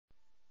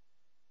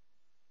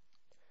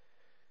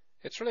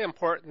it's really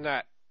important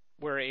that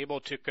we're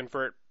able to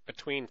convert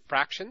between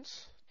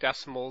fractions,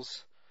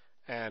 decimals,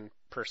 and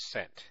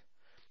percent.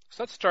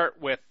 So let's start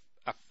with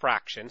a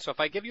fraction. So if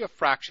I give you a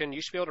fraction,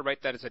 you should be able to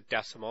write that as a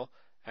decimal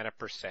and a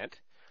percent.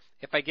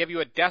 If I give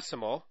you a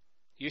decimal,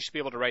 you should be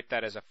able to write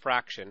that as a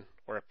fraction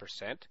or a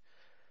percent.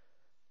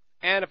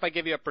 And if I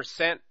give you a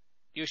percent,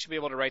 you should be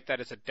able to write that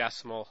as a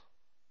decimal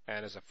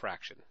and as a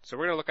fraction. So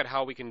we're going to look at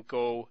how we can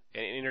go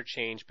and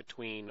interchange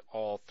between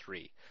all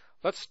three.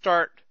 Let's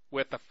start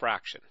with a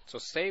fraction. So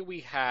say we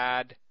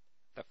had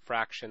the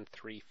fraction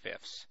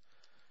 3/5.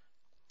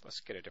 Let's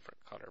get a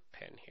different color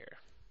pen here.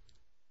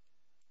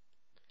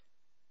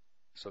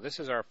 So this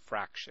is our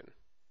fraction.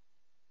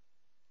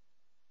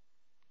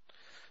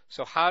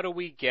 So how do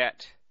we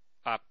get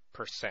a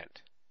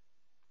percent?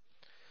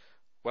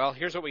 Well,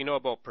 here's what we know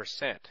about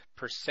percent.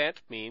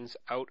 Percent means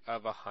out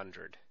of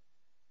 100.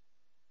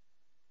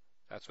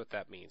 That's what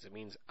that means. It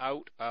means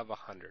out of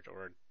 100,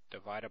 or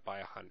divided by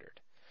 100.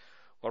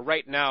 Well,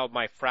 right now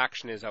my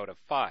fraction is out of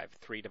 5.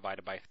 3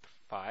 divided by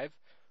 5.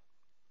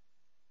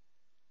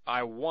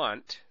 I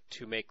want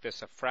to make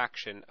this a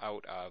fraction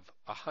out of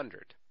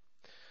 100.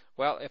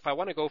 Well, if I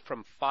want to go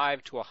from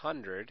 5 to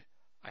 100,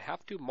 I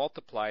have to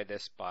multiply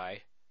this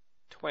by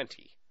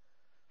 20,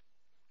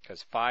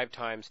 because 5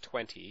 times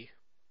 20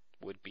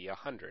 would be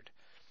 100.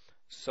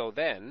 So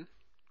then,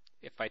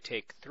 if I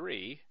take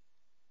 3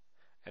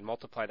 and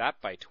multiply that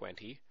by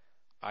 20,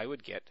 I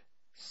would get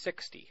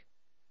 60.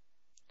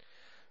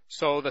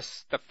 So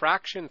the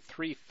fraction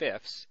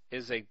 3/5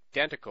 is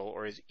identical,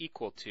 or is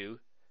equal to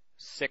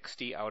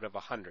 60 out of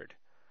 100.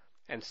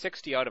 And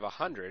 60 out of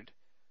 100,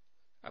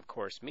 of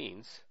course,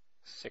 means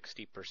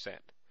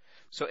 60%.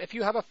 So if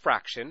you have a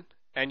fraction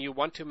and you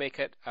want to make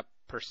it a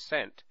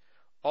percent,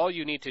 all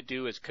you need to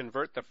do is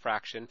convert the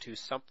fraction to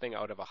something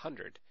out of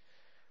 100.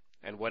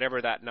 And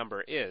whatever that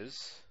number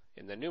is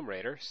in the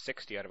numerator,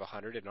 60 out of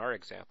 100 in our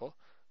example,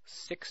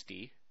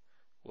 60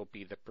 will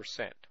be the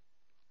percent.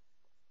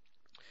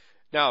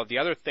 Now, the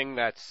other thing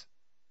that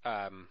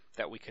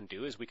we can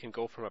do is we can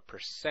go from a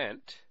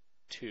percent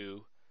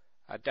to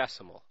a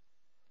decimal.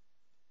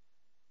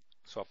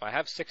 So if I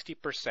have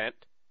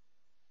 60%,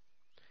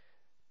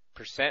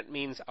 percent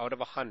means out of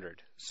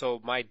 100.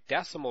 So my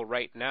decimal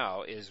right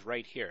now is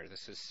right here.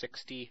 This is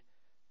 60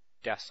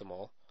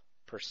 decimal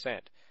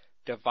percent.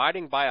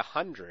 Dividing by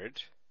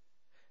 100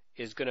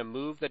 is going to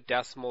move the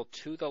decimal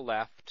to the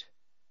left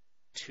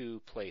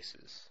 2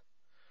 places.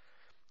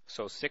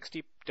 So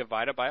 60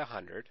 divided by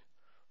 100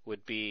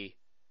 would be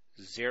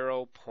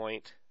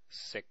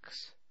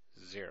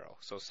 0.60.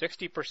 So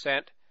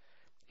 60%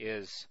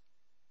 is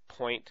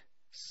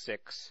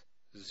 0.60.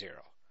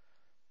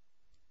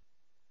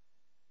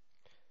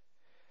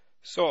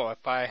 So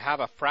if I have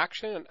a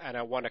fraction and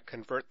I want to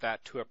convert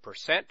that to a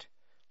percent,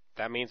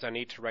 that means I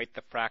need to write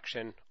the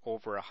fraction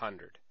over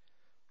 100.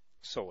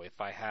 So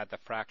if I had the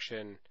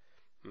fraction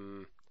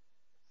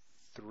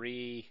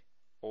 3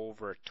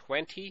 over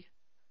 20,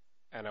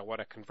 and I want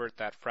to convert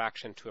that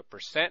fraction to a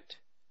percent,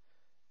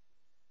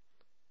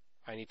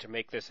 I need to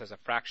make this as a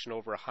fraction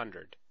over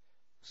 100.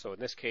 So in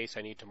this case,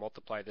 I need to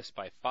multiply this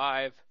by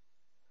 5,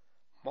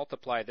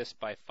 multiply this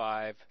by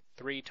 5.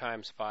 3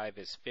 times 5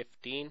 is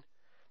 15.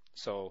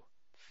 So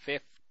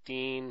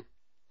 15%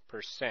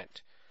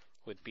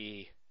 would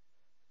be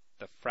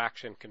the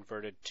fraction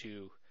converted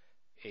to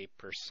a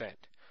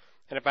percent.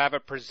 And if I have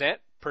a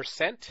percent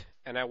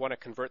and I want to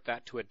convert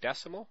that to a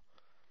decimal,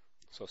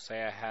 so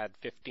say I had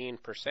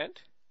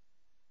 15%,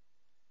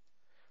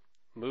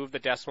 move the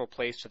decimal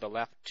place to the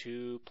left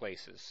 2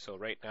 places. So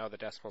right now the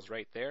decimal's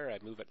right there. I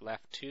move it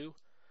left 2.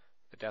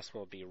 The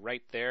decimal will be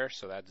right there.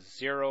 So that's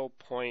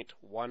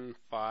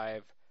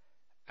 0.15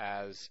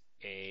 as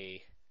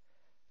a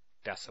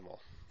decimal.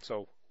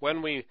 So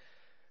when we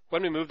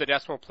move the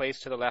decimal place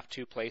to the left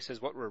 2 places,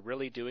 what we're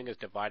really doing is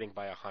dividing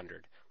by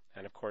 100.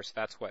 And of course,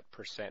 that's what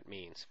percent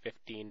means,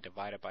 15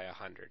 divided by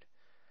 100.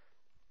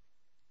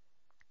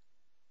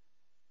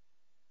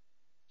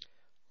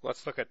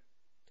 Let's look at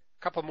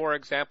a couple more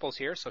examples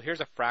here. So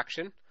here's a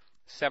fraction,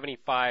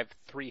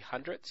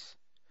 75/300.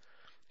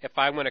 If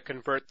I want to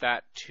convert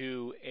that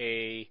to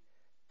a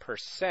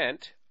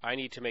percent, I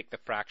need to make the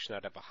fraction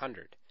out of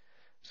 100.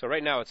 So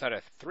right now it's out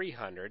of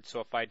 300.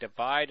 So if I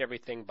divide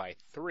everything by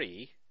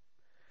 3,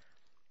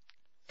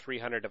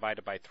 300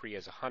 divided by 3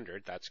 is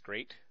 100. That's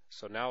great.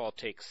 So now I'll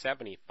take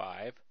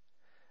 75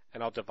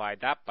 and I'll divide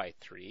that by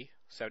 3.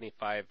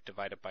 75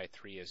 divided by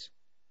 3 is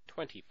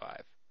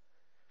 25.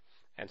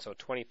 And so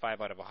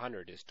 25 out of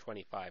 100 is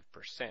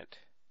 25%.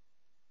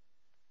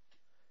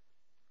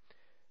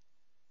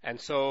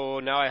 And so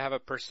now I have a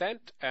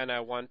percent and I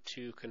want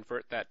to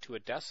convert that to a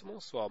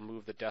decimal. So I'll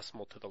move the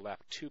decimal to the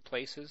left 2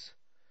 places.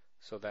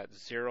 So that's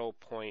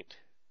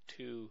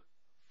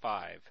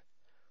 0.25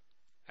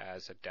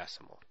 as a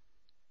decimal.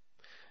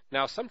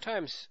 Now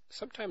sometimes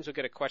you'll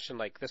get a question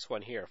like this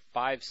one here,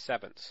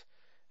 5/7,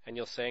 and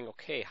you're saying,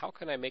 okay, how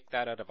can I make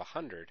that out of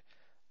 100?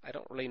 I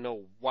don't really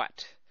know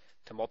what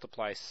to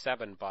multiply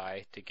 7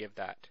 by to get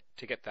that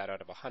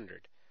out of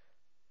 100.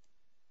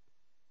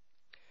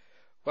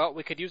 Well,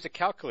 we could use a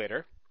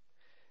calculator.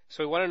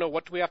 So we want to know,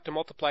 what do we have to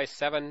multiply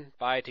 7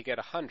 by to get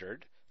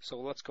 100? So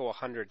let's go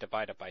 100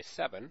 divided by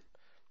 7.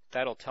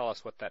 That'll tell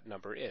us what that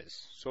number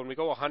is. So when we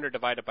go 100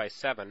 divided by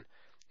 7,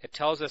 it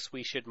tells us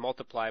we should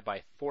multiply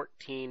by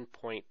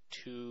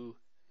 14.29.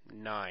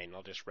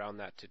 I'll just round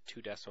that to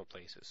 2 decimal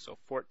places. So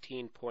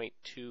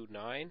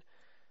 14.29.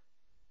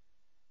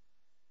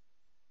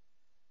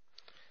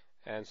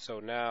 And so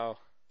now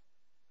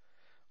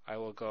I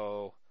will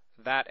go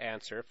that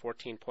answer,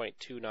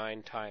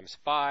 14.29 times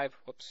 5.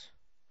 Whoops.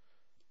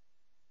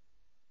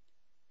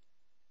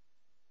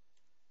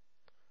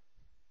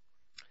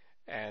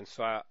 And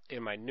so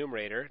in my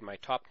numerator, my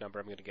top number,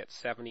 I'm going to get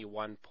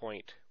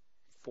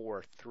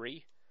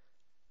 71.43.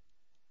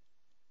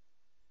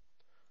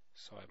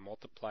 So I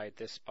multiplied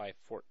this by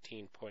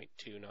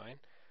 14.29.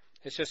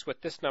 It's just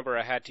with this number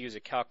I had to use a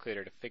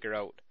calculator to figure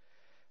out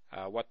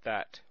what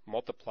that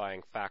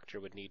multiplying factor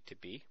would need to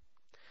be.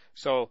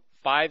 So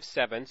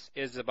 5/7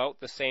 is about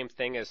the same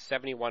thing as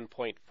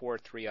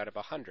 71.43 out of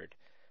 100.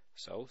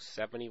 So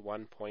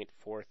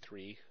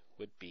 71.43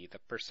 would be the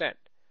percent.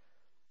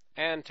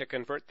 And to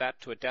convert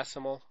that to a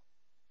decimal,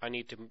 I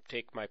need to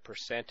take my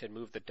percent and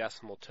move the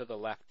decimal to the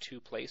left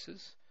 2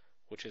 places,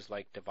 which is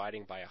like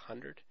dividing by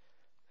 100.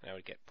 And I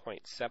would get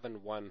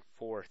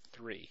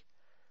 0.7143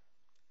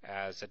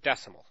 as a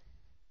decimal.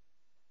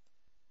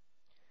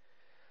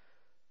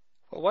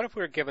 Well, what if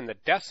we were given the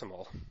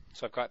decimal?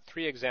 So I've got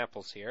 3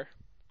 examples here.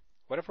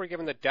 What if we're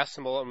given the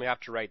decimal and we have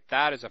to write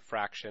that as a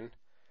fraction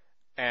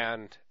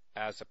and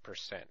as a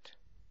percent?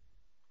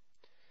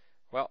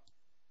 Well,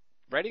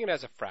 writing it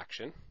as a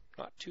fraction,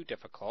 not too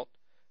difficult.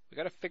 We've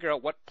got to figure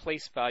out what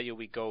place value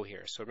we go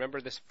here. So remember,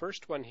 this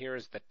first one here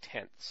is the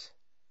tenths.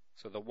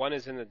 So the 1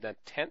 is in the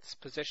tenths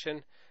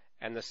position,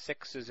 and the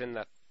 6 is in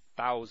the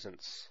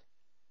thousandths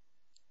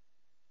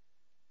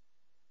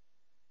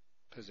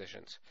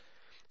positions.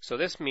 So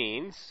this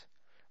means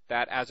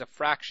that as a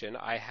fraction,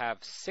 I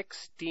have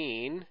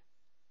 16.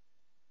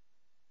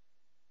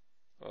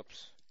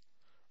 Oops.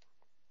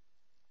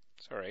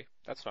 Sorry,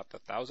 that's not the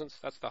thousandths,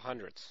 that's the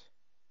hundredths.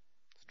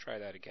 Let's try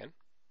that again.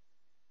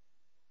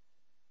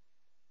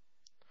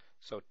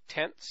 So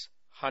tenths,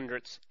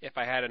 hundredths. If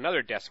I had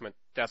another decimal,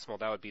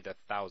 that would be the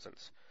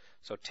thousandths.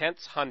 So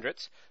tenths,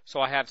 hundredths.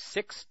 So I have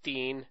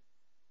 16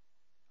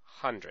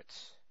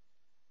 hundredths.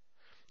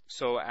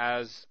 So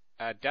as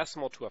a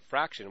decimal to a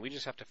fraction, we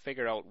just have to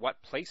figure out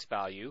what place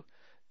value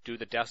do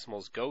the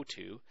decimals go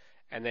to,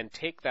 and then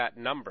take that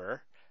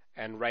number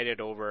and write it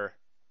over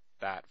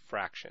that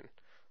fraction.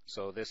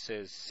 So this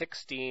is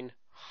 16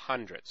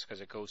 hundredths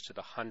because it goes to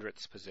the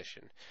hundredths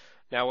position.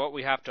 Now what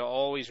we have to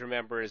always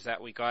remember is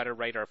that we got to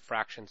write our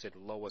fractions in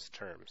lowest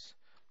terms.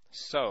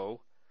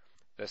 So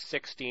the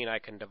 16 I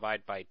can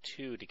divide by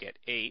 2 to get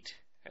 8,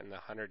 and the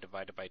 100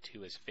 divided by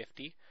 2 is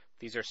 50.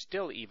 These are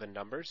still even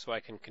numbers, so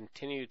I can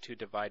continue to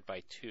divide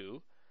by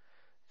 2.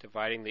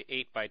 Dividing the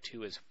 8 by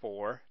 2 is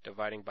 4.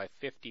 Dividing by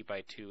 50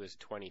 by 2 is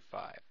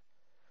 25.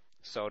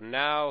 So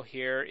now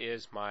here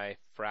is my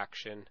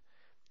fraction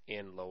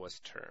in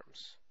lowest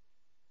terms.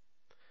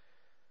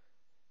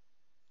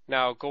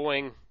 Now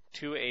going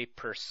to a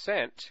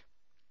percent,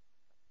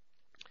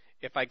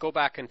 if I go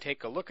back and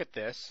take a look at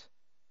this,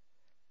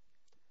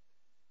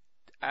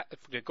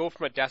 to go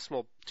from a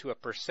decimal to a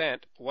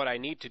percent, what I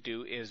need to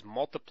do is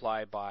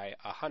multiply by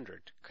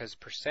 100, because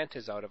percent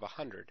is out of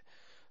 100.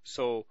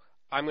 So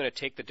I'm going to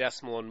take the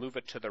decimal and move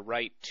it to the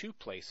right 2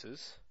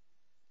 places,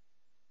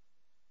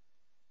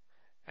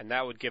 and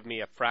that would give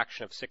me a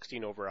fraction of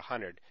 16 over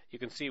 100. You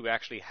can see we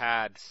actually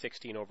had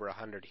 16 over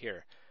 100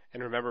 here.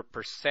 And remember,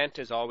 percent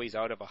is always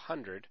out of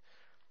 100.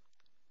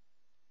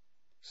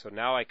 So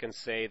now I can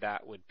say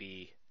that would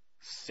be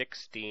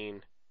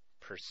 16%.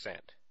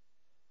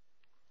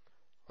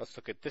 Let's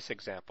look at this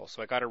example.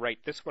 So I got to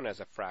write this one as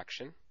a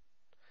fraction.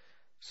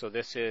 So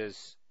this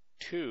is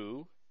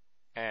 2,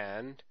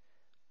 and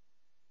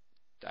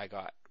I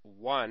got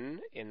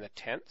 1 in the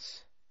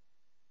tenths,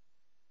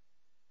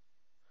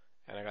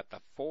 and I got the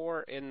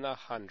 4 in the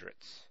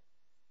hundredths.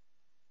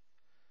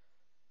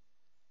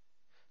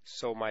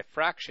 So my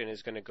fraction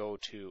is going to go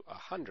to a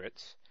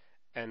hundredths,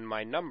 and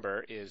my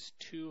number is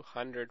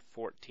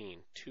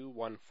 214,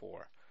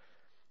 214.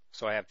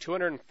 So I have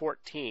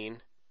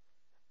 214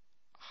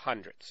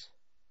 hundredths.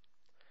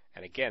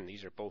 And again,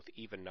 these are both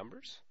even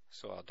numbers,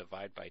 so I'll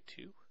divide by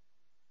 2.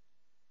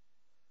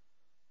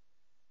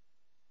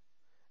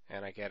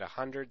 And I get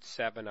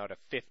 107 out of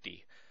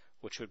 50,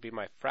 which would be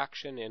my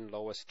fraction in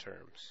lowest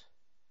terms.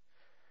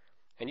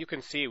 And you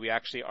can see we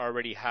actually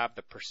already have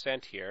the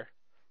percent here,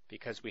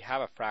 because we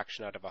have a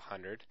fraction out of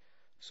 100.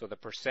 So the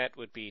percent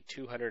would be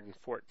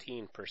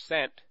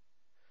 214%.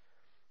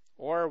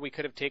 Or we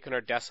could have taken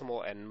our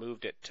decimal and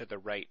moved it to the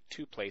right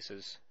 2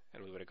 places,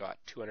 and we would have got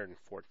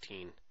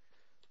 214%.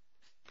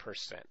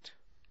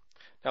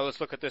 Now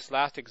let's look at this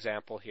last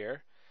example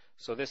here.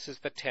 So this is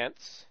the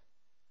tenths.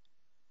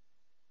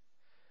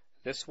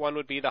 This one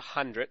would be the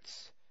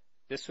hundredths.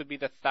 This would be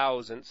the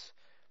thousandths.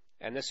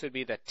 And this would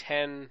be the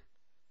 10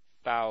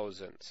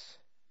 thousandths.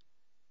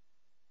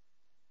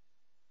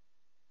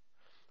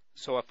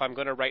 So if I'm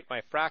going to write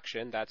my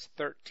fraction, that's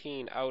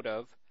 13 out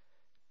of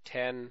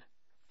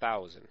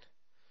 10,000.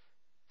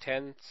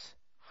 Tenths,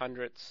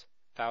 hundredths,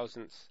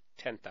 thousandths,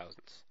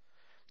 10,000ths.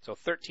 So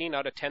 13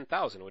 out of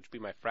 10,000 would be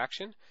my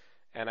fraction,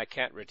 and I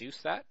can't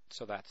reduce that,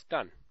 so that's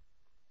done.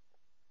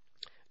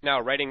 Now,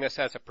 writing this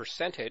as a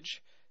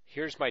percentage,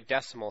 here's my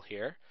decimal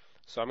here.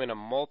 So I'm going to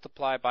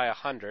multiply by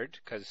 100,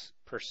 because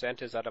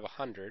percent is out of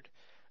 100,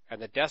 and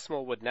the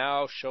decimal would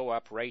now show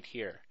up right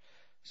here.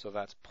 So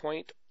that's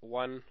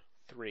 0.13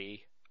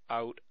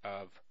 out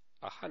of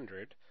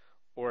 100,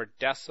 or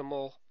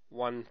decimal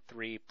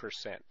 13%.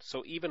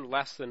 So even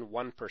less than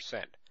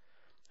 1%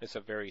 is a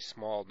very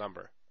small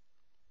number.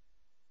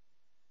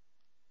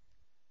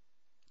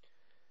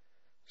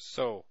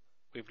 So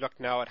we've looked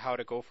now at how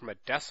to go from a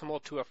decimal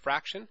to a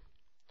fraction.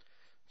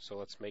 So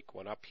let's make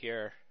one up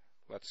here.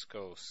 Let's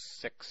go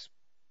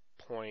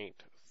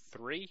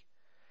 6.3.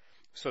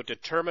 So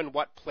determine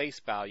what place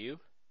value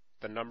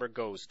the number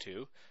goes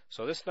to.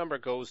 So this number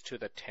goes to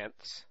the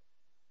tenths.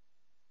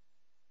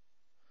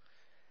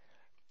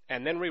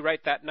 And then we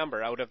write that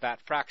number out of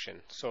that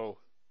fraction. So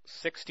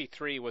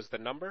 63 was the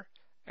number,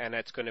 and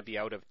it's going to be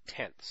out of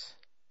tenths.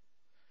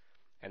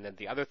 And then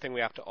the other thing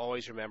we have to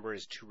always remember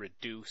is to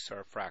reduce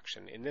our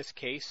fraction. In this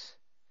case,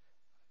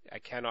 I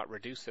cannot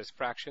reduce this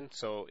fraction,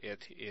 so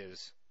it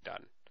is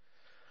done.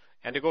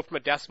 And to go from a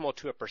decimal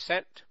to a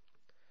percent,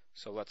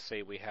 so let's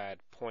say we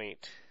had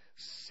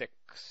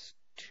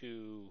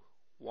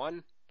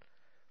 0.621.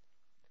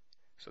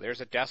 So there's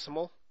a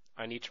decimal.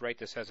 I need to write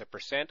this as a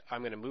percent.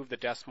 I'm going to move the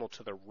decimal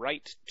to the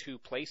right 2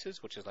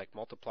 places, which is like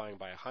multiplying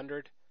by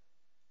 100.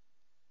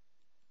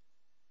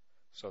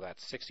 So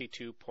that's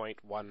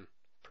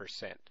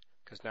 62.1%,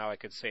 because now I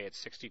could say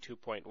it's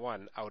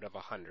 62.1 out of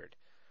 100,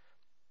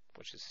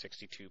 which is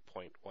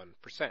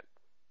 62.1%.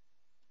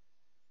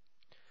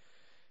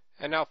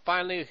 And now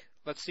finally,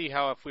 let's see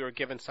how if we were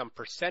given some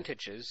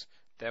percentages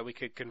that we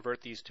could convert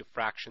these to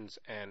fractions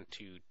and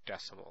to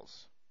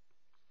decimals.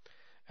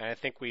 And I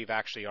think we've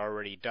actually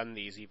already done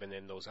these even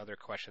in those other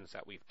questions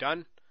that we've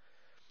done.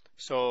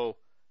 So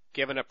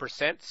given a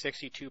percent,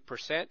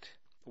 62%,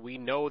 we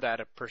know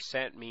that a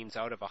percent means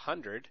out of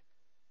 100.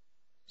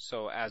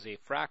 So as a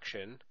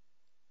fraction,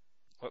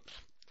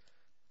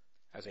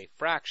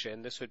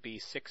 this would be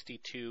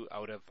 62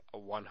 out of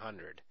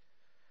 100.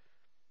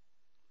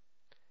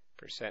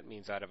 Percent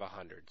means out of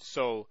 100.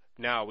 So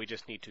now we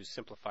just need to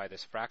simplify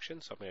this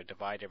fraction. So I'm going to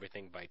divide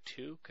everything by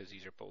 2 because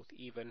these are both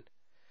even.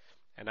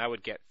 And I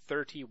would get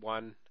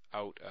 31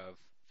 out of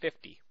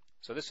 50.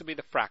 So this would be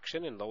the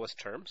fraction in lowest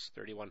terms,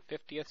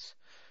 31/50ths.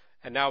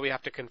 And now we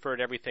have to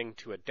convert everything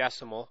to a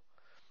decimal.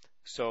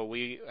 So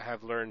we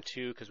have learned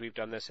too, because we've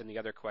done this in the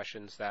other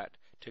questions, that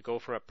to go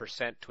from a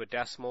percent to a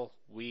decimal,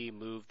 we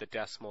move the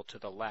decimal to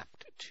the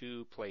left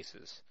 2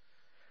 places.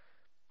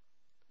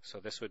 So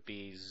this would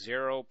be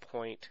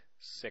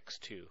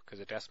 0.62, because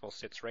the decimal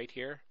sits right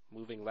here.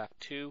 Moving left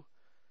 2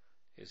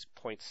 is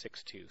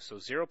 0.62. So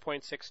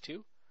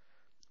 0.62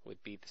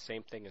 would be the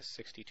same thing as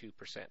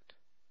 62%.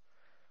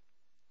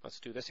 Let's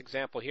do this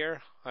example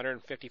here,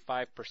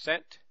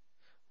 155%.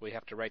 We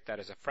have to write that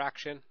as a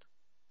fraction.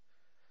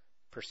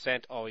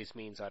 Percent always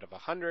means out of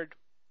 100.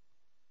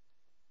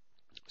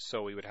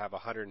 So we would have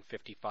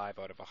 155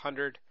 out of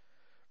 100.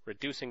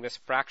 Reducing this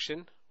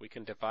fraction, we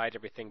can divide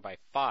everything by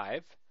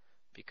 5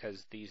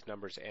 because these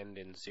numbers end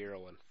in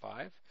 0 and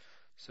 5.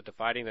 So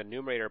dividing the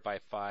numerator by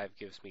 5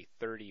 gives me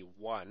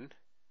 31.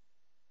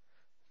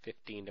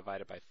 15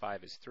 divided by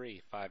 5 is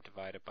 3. 5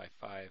 divided by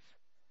 5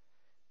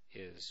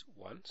 is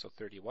 1, so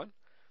 31.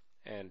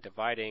 And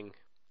dividing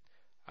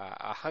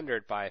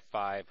 100 by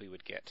 5, we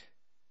would get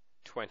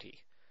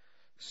 20.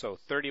 So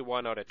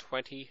 31 out of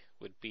 20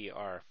 would be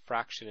our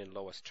fraction in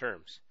lowest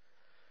terms.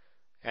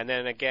 And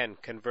then again,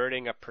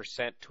 converting a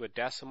percent to a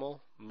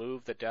decimal,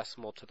 move the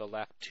decimal to the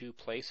left 2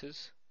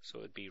 places. So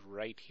it would be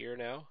right here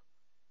now.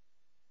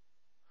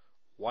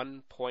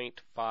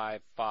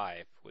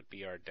 1.55 would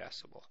be our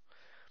decimal.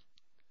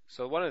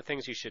 So one of the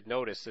things you should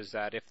notice is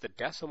that if the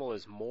decimal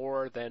is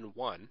more than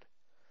 1,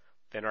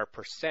 then our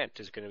percent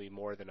is going to be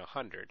more than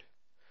 100.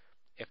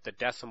 If the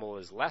decimal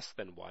is less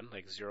than 1,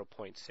 like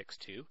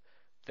 0.62,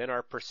 then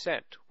our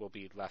percent will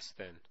be less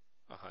than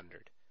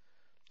 100.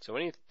 So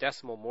any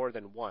decimal more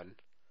than 1,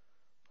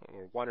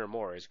 or 1 or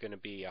more, is going to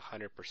be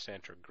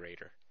 100% or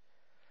greater.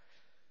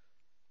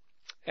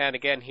 And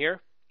again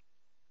here,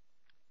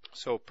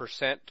 so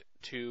percent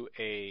to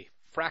a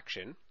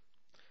fraction.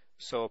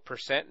 So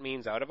percent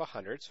means out of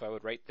 100, so I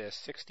would write this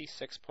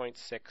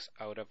 66.6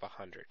 out of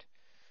 100.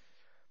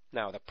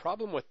 Now the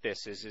problem with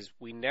this is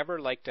we never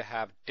like to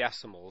have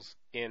decimals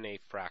in a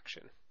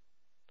fraction.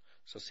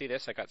 So see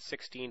this, I got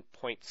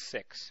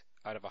 16.6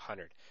 out of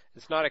 100.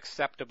 It's not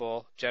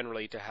acceptable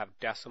generally to have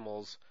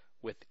decimals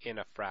within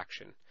a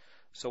fraction.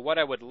 So what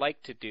I would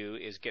like to do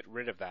is get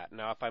rid of that.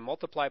 Now if I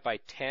multiply by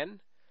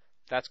 10,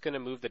 that's going to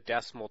move the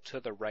decimal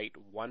to the right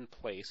 1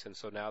 place, and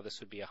so now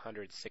this would be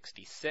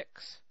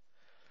 166.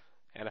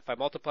 And if I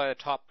multiply the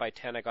top by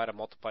 10, I got to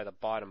multiply the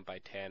bottom by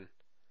 10.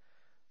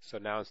 So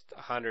now it's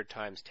 100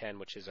 times 10,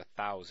 which is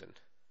 1,000.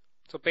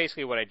 So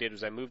basically what I did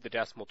was I moved the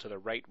decimal to the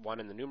right one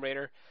in the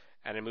numerator,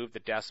 and I moved the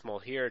decimal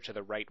here to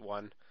the right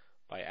one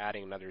by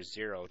adding another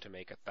 0 to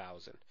make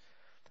 1,000.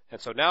 And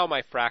so now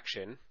my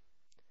fraction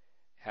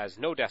has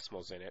no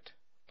decimals in it,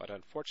 but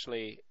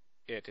unfortunately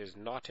it is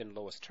not in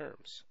lowest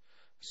terms.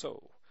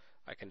 So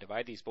I can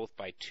divide these both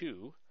by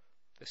 2.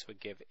 This would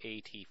give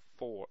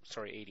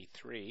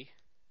 83.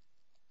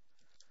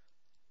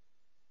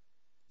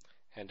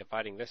 And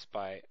dividing this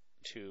by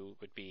 2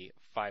 would be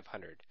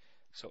 500.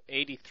 So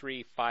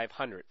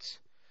 83/500ths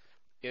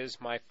is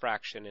my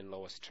fraction in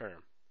lowest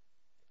term.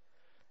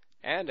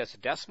 And as a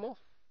decimal,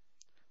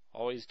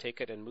 always take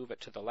it and move it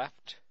to the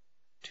left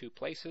 2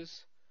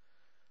 places.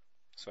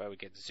 So I would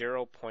get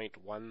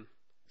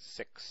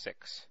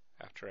 0.166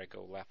 after I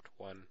go left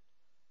 1,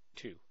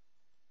 2.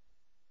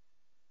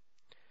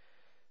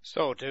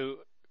 So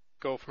to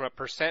go from a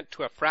percent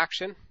to a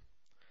fraction,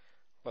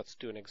 let's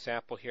do an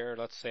example here.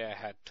 Let's say I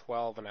had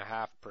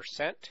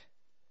 12.5%.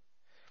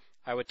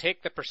 I would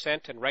take the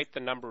percent and write the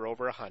number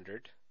over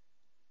 100.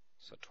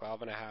 So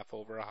 12.5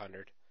 over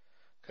 100.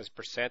 Because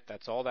percent,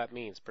 that's all that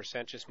means.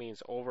 Percent just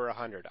means over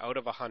 100, out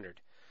of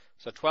 100.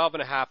 So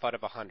 12.5 out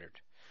of 100.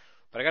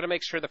 But I got to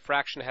make sure the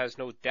fraction has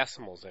no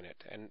decimals in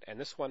it, and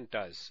this one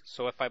does.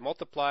 So if I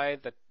multiply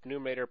the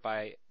numerator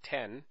by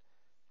 10,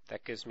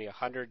 that gives me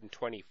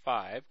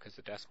 125, because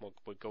the decimal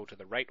would go to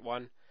the right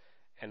one,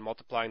 and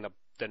multiplying the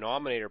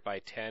denominator by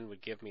 10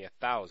 would give me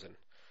 1,000.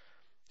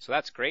 So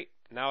that's great.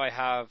 Now I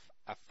have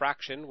a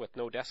fraction with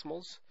no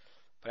decimals,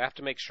 but I have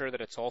to make sure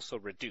that it's also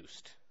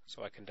reduced.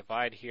 So I can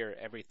divide here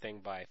everything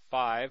by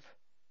 5.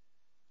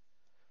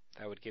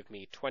 That would give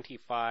me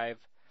 25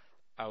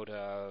 out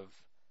of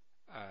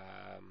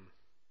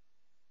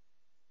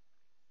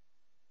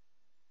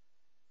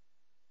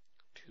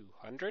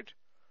 200.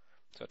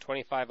 So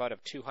 25 out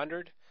of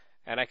 200,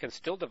 and I can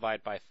still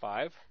divide by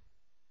 5.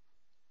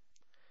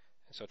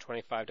 And so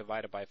 25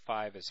 divided by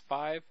 5 is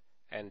 5,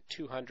 and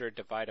 200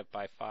 divided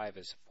by 5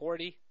 is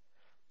 40,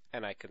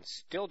 and I can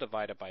still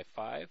divide it by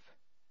 5,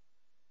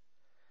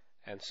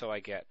 and so I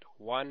get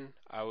 1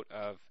 out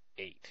of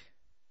 8,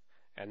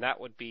 and that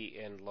would be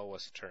in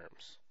lowest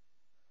terms.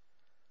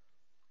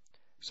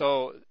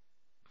 So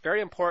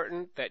very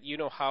important that you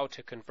know how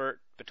to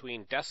convert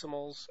between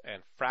decimals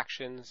and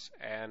fractions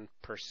and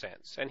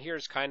percents. And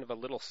here's kind of a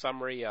little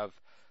summary of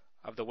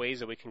the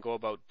ways that we can go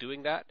about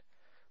doing that.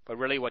 But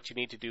really what you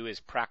need to do is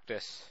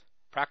practice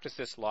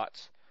this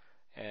lots.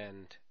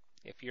 And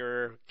if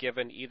you're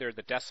given either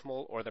the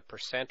decimal or the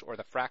percent or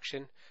the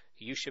fraction,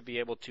 you should be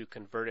able to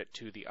convert it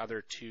to the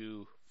other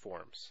two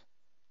forms.